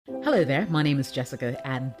Hello there, my name is Jessica,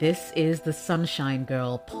 and this is the Sunshine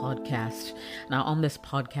Girl podcast. Now, on this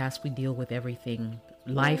podcast, we deal with everything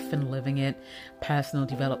life and living it, personal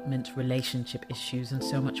development, relationship issues, and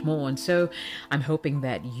so much more. And so I'm hoping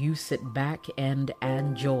that you sit back and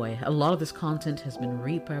enjoy. A lot of this content has been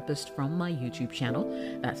repurposed from my YouTube channel.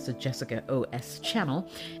 That's the Jessica OS channel.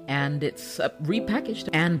 And it's repackaged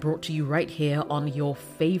and brought to you right here on your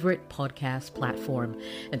favorite podcast platform.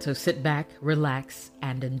 And so sit back, relax,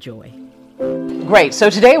 and enjoy. Great. So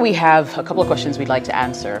today we have a couple of questions we'd like to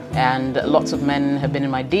answer, and lots of men have been in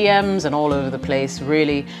my DMs and all over the place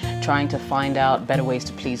really trying to find out better ways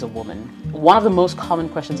to please a woman. One of the most common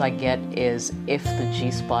questions I get is if the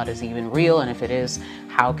G-spot is even real, and if it is,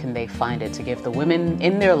 how can they find it to give the women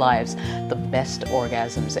in their lives the best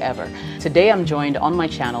orgasms ever. Today I'm joined on my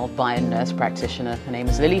channel by a nurse practitioner. Her name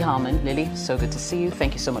is Lily Harmon. Lily, so good to see you.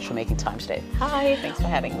 Thank you so much for making time today. Hi, thanks for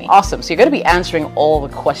having me. Awesome. So you're going to be answering all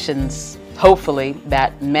the questions, hopefully,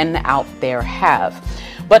 that men out there have.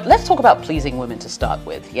 But let's talk about pleasing women to start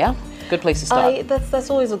with, yeah? Good place to start. That's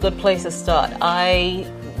always a good place to start.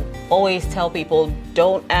 I always tell people,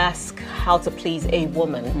 don't ask how to please a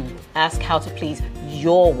woman. Ask how to please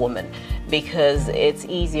your woman, because it's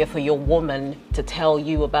easier for your woman to tell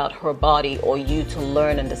you about her body, or you to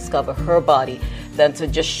learn and discover her body, than to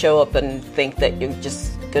just show up and think that you're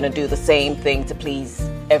just going to do the same thing to please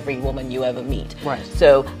every woman you ever meet. Right.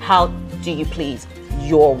 So how do you please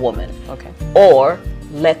your woman? Okay. Or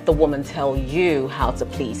let the woman tell you how to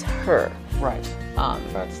please her. Right.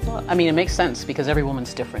 I mean, it makes sense because every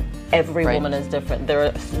woman's different. Every right? woman is different.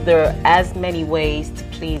 There are as many ways to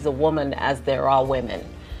please a woman as there are women.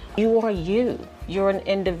 You are you. You're an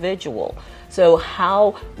individual. So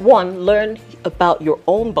learn about your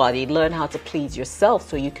own body, learn how to please yourself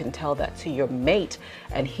so you can tell that to your mate,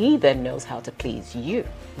 and he then knows how to please you.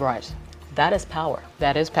 Right. That is power.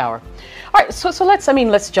 That is power. All right, so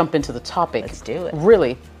let's jump into the topic. Let's do it.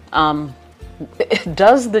 Really,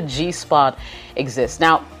 does the G-spot exist?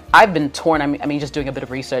 Now, I've been torn. I mean, just doing a bit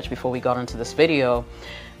of research before we got into this video.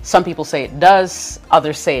 Some people say it does,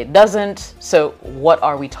 others say it doesn't. So what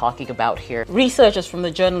are we talking about here? Researchers from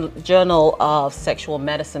the Journal of Sexual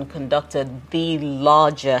Medicine conducted the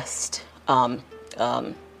largest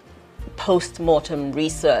post-mortem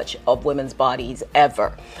research of women's bodies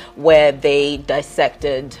ever, where they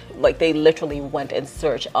dissected, they literally went in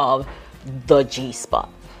search of the G-spot.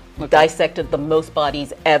 Okay. Dissected the most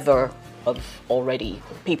bodies ever of already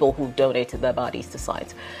people who donated their bodies to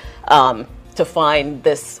science, to find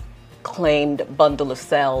this claimed bundle of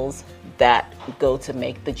cells that go to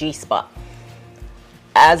make the G-spot.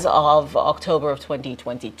 As of October of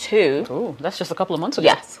 2022... Ooh, that's just a couple of months ago.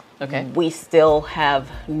 Yes. Okay. We still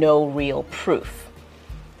have no real proof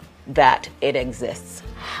that it exists.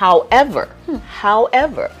 However,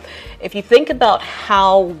 if you think about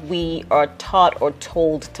how we are taught or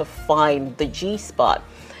told to find the G-spot,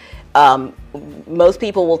 most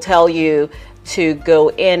people will tell you to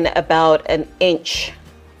go in about an inch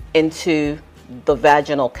into the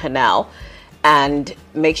vaginal canal and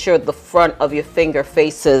make sure the front of your finger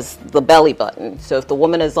faces the belly button. So if the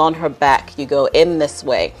woman is on her back, you go in this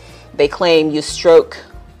way. They claim you stroke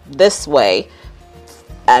this way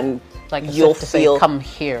and you'll feel, come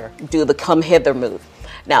here. Do the come hither move.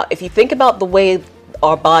 Now, if you think about the way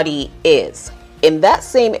our body is, in that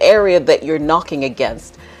same area that you're knocking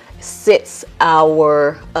against sits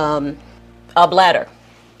our bladder.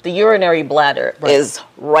 The urinary bladder is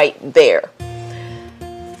right there.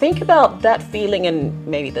 Think about that feeling, and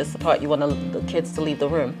maybe this is the part you want the kids to leave the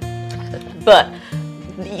room. But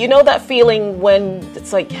you know that feeling when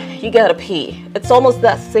it's like you gotta pee. It's almost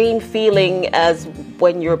that same feeling as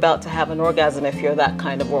when you're about to have an orgasm, if you're that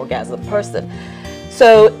kind of orgasm person.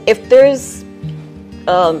 So if there's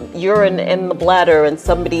urine in the bladder and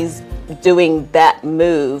somebody's doing that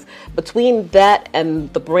move, between that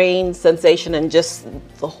and the brain sensation and just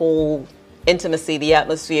the whole intimacy, the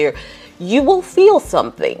atmosphere, you will feel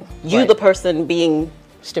something. You, right. The person being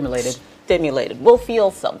stimulated, will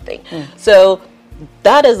feel something. So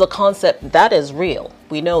that is a concept that is real.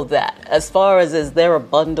 We know that. As far as is there a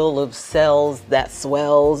bundle of cells that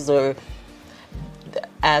swells, or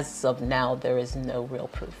as of now, there is no real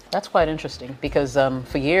proof. That's quite interesting because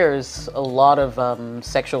for years, a lot of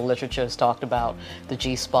sexual literature has talked about the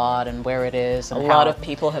G-spot and where it is. And a lot of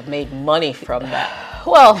people have made money from that.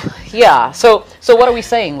 Well, yeah. So what are we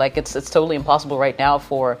saying? Like it's totally impossible right now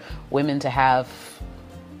for women to have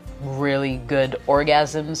really good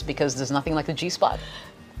orgasms because there's nothing like the G-spot?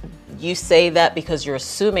 You say that because you're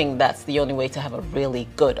assuming that's the only way to have a really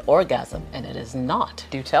good orgasm, and it is not.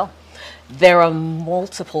 Do tell. there are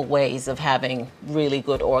multiple ways of having really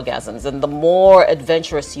good orgasms. And the more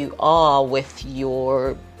adventurous you are with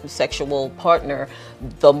your sexual partner,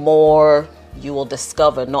 the more you will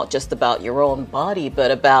discover not just about your own body,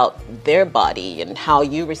 but about their body and how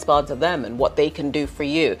you respond to them and what they can do for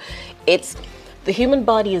you. The human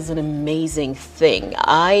body is an amazing thing.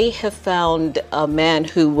 I have found a man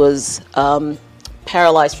who was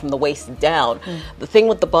paralyzed from the waist down. The thing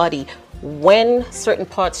with the body, when certain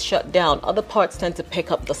parts shut down, other parts tend to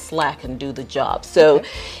pick up the slack and do the job. So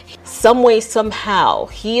some way, somehow,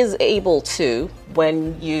 he is able to,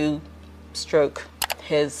 when you stroke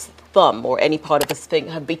his thumb or any part of his thing,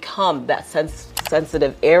 have become that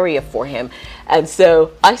sensitive area for him. And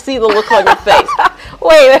so I see the look on your face.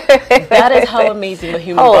 Wait. That is how amazing the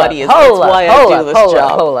human body is. That's why I do this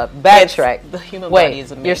job. Hold up. Backtrack. The human body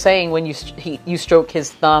is amazing. You're saying when you stroke his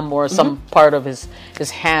thumb or some part of his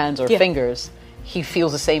hands or fingers, he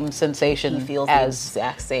feels the same sensation. He feels the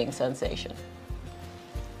exact same sensation.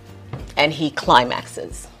 And he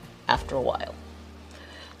climaxes after a while.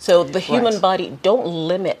 So the human body,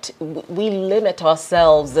 we limit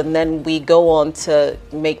ourselves, and then we go on to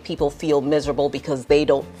make people feel miserable because they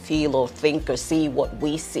don't feel or think or see what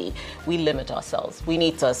we see. We limit ourselves. We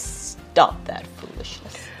need to stop that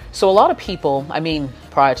foolishness. So a lot of people, I mean,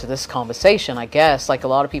 prior to this conversation, I guess, like a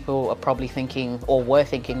lot of people are probably thinking or were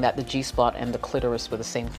thinking that the G-spot and the clitoris were the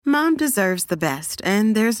same. Mom deserves the best,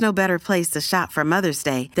 and there's no better place to shop for Mother's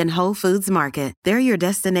Day than Whole Foods Market. They're your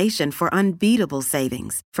destination for unbeatable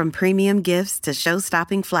savings, from premium gifts to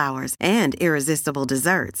show-stopping flowers and irresistible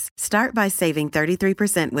desserts. Start by saving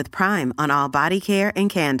 33% with Prime on all body care and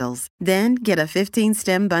candles. Then get a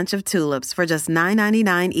 15-stem bunch of tulips for just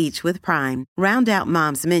 $9.99 each with Prime. Round out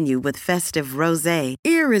Mom's menu with festive rosé,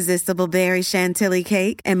 irresistible berry chantilly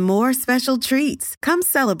cake, and more special treats. Come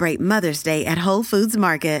celebrate Mother's Day at Whole Foods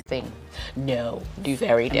Market. No,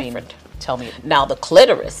 very different. Tell me. Now, the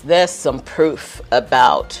clitoris, there's some proof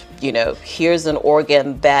about, here's an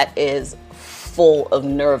organ that is full of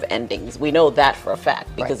nerve endings. We know that for a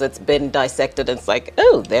fact because it's been dissected and it's like,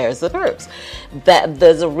 oh, there's the nerves. That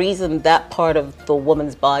there's a reason that part of the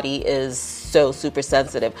woman's body is so super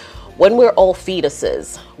sensitive. When we're all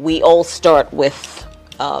fetuses, we all start with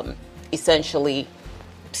essentially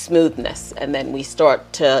smoothness, and then it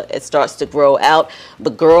starts to grow out. The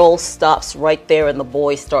girl stops right there and the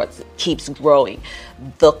boy keeps growing.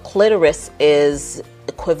 The clitoris is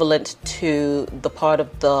equivalent to the part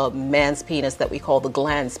of the man's penis that we call the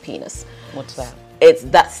glans penis. What's that?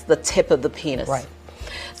 That's the tip of the penis. Right.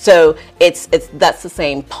 So that's the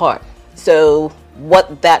same part. So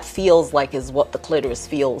what that feels like is what the clitoris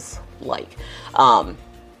feels like.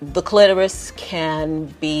 The clitoris can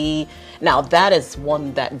be, now that is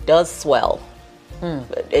one that does swell.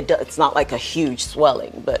 It's not like a huge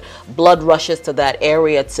swelling, but blood rushes to that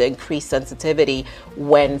area to increase sensitivity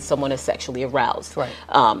when someone is sexually aroused. Right.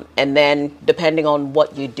 And then depending on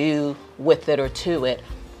what you do with it or to it,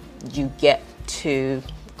 you get to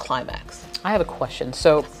climax. I have a question.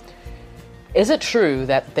 So is it true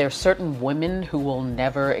that there are certain women who will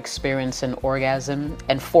never experience an orgasm,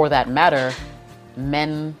 and for that matter,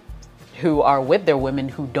 men who are with their women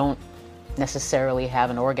who don't necessarily have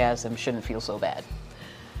an orgasm shouldn't feel so bad?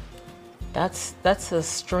 That's a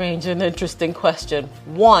strange and interesting question.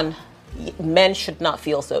 One, men should not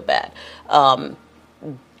feel so bad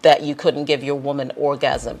that you couldn't give your woman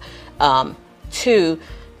orgasm. Two,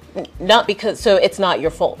 not because, so it's not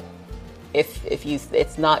your fault.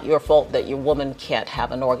 It's not your fault that your woman can't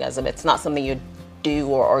have an orgasm. It's not something you do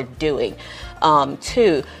or are doing.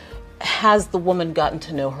 Two, has the woman gotten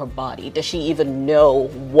to know her body? Does she even know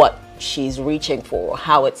what she's reaching for,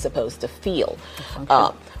 how it's supposed to feel?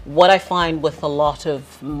 What I find with a lot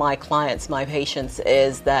of my clients, my patients,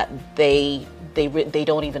 is that they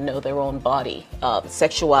don't even know their own body.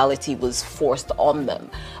 Sexuality was forced on them.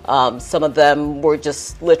 Some of them were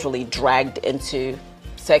just literally dragged into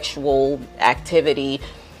sexual activity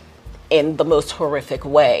in the most horrific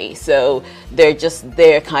way. So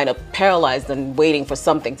they're kind of paralyzed and waiting for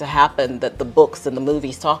something to happen that the books and the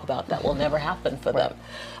movies talk about that will never happen for them.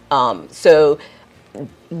 So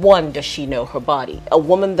one, does she know her body? A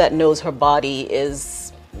woman that knows her body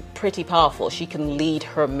is pretty powerful. She can lead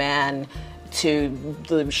her man to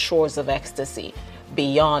the shores of ecstasy,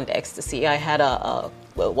 beyond ecstasy. I had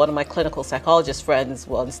one of my clinical psychologist friends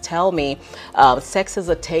once tell me, sex is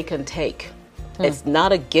a take and take. It's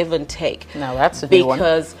not a give and take. Now that's a new one.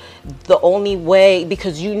 Because the only way,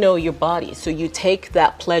 because you know your body, so you take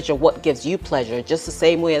that pleasure, what gives you pleasure, just the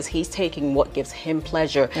same way as he's taking what gives him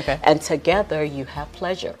pleasure, and together you have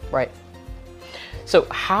pleasure. Right. So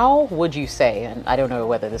how would you say, and I don't know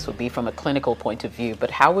whether this would be from a clinical point of view, but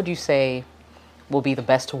how would you say will be the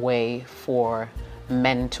best way for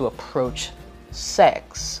men to approach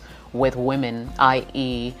sex with women,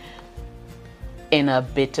 i.e., in a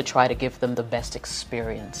bid to try to give them the best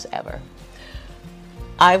experience ever?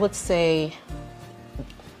 I would say,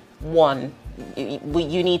 one,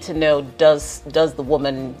 you need to know, does the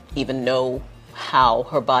woman even know how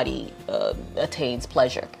her body attains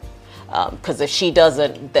pleasure? Because if she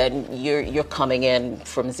doesn't, then you're coming in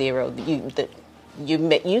from zero.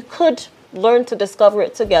 You could learn to discover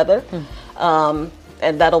it together, and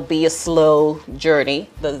that'll be a slow journey.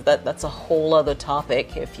 That's a whole other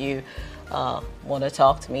topic. If you want to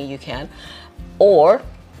talk to me, you can. Or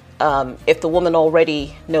if the woman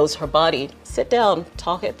already knows her body, sit down,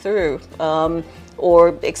 talk it through, or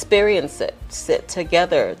experience it. Sit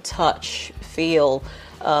together, touch, feel.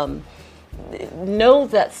 Know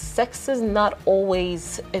that sex is not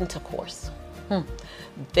always intercourse.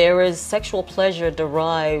 There is sexual pleasure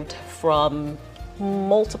derived from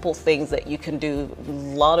multiple things that you can do, a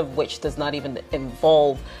lot of which does not even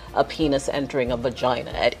involve a penis entering a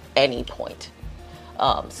vagina at any point.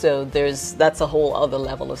 So that's a whole other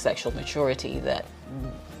level of sexual maturity that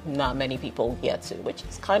not many people get to, which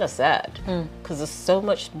is kind of sad because there's so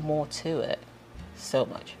much more to it. So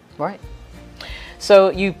much. Right. So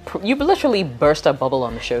you literally burst a bubble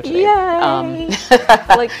on the show today. Yay!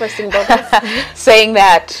 I like bursting bubbles. Saying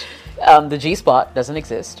that the G-spot doesn't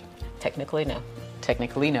exist. Technically, no.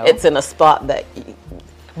 Technically, no. It's in a spot that...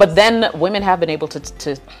 But then women have been able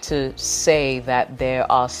to say that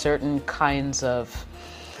there are certain kinds of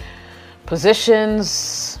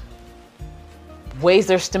positions, ways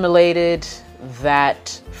they're stimulated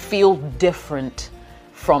that feel different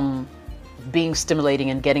from being stimulated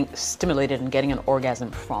and getting an orgasm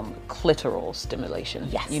from clitoral stimulation.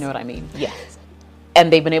 Yes. You know what I mean? Yes.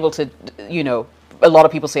 And they've been able to, a lot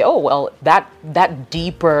of people say, oh, well, that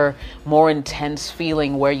deeper, more intense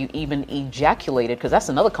feeling where you even ejaculated, because that's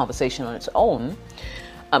another conversation on its own,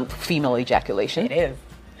 female ejaculation. It is.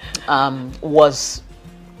 Was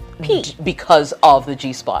because of the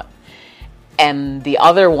G-spot. And the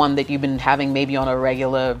other one that you've been having maybe on a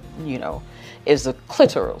regular, is the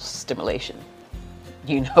clitoral stimulation,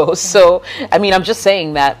 So, I mean, I'm just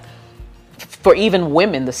saying that for even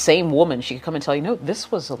women, the same woman, she could come and tell you, no,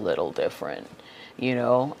 this was a little different,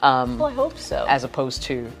 Well, I hope so. as opposed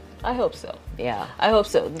to, I hope so. yeah. I hope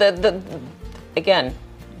so. Again,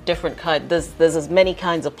 different kind. There's as many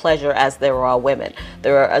kinds of pleasure as there are women.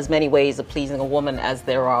 There are as many ways of pleasing a woman as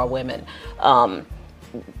there are women.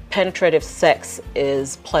 Penetrative sex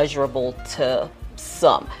is pleasurable to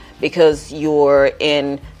some because you're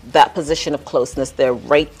in that position of closeness. They're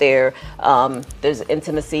right there. There's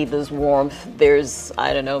intimacy, there's warmth, there's,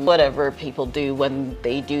 I don't know, whatever people do when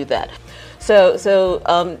they do that.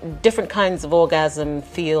 So different kinds of orgasm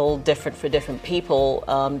feel different for different people,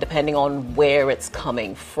 depending on where it's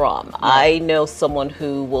coming from. Yeah. I know someone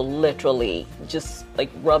who will literally just like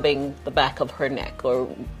rubbing the back of her neck or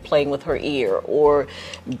playing with her ear or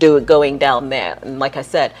going down there. And like I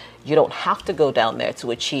said, you don't have to go down there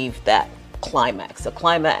to achieve that climax. A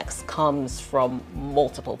climax comes from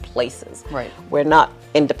multiple places. Right. We're not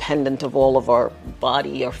independent of all of our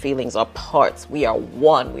body, our feelings, our parts. We are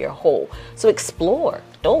one, we are whole. So explore.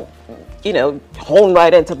 Don't, hone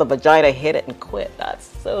right into the vagina, hit it and quit. That's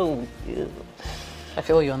so ew. I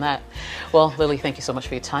feel you on that. Well, Lily, thank you so much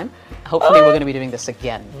for your time. Hopefully we're going to be doing this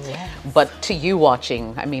again. Yes. But to you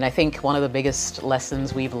watching, I mean, I think one of the biggest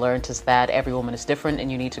lessons we've learned is that every woman is different and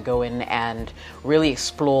you need to go in and really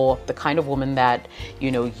explore the kind of woman that,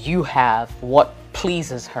 you have, what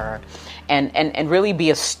pleases her, and really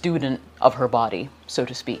be a student of her body, so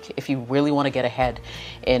to speak, if you really want to get ahead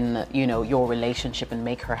in, your relationship and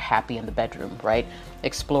make her happy in the bedroom, right?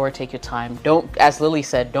 Explore, take your time. Don't, as Lily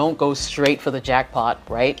said, don't go straight for the jackpot,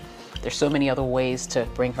 right? There's so many other ways to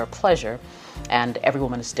bring her pleasure, and every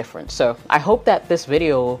woman is different. So I hope that this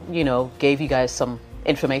video, gave you guys some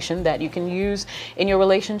information that you can use in your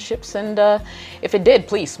relationships. And if it did,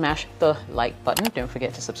 please smash the like button. Don't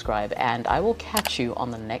forget to subscribe, and I will catch you on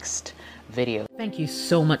the next video. Thank you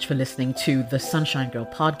so much for listening to the Sunshine Girl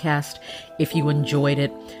podcast. If you enjoyed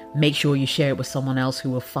it, make sure you share it with someone else who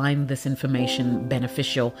will find this information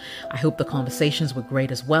beneficial. I hope the conversations were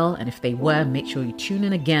great as well. And if they were, make sure you tune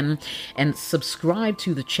in again and subscribe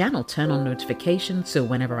to the channel. Turn on notifications so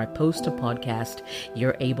whenever I post a podcast,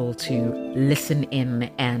 you're able to listen in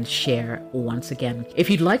and share once again. If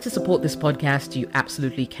you'd like to support this podcast, you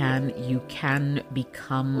absolutely can. You can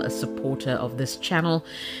become a supporter of this channel.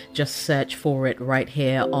 Just search search for it right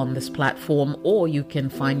here on this platform, or you can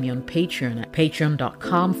find me on Patreon at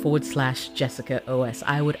patreon.com/Jessica OS.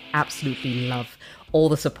 I would absolutely love all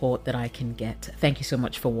the support that I can get. Thank you so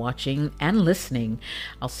much for watching and listening.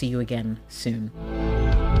 I'll see you again soon.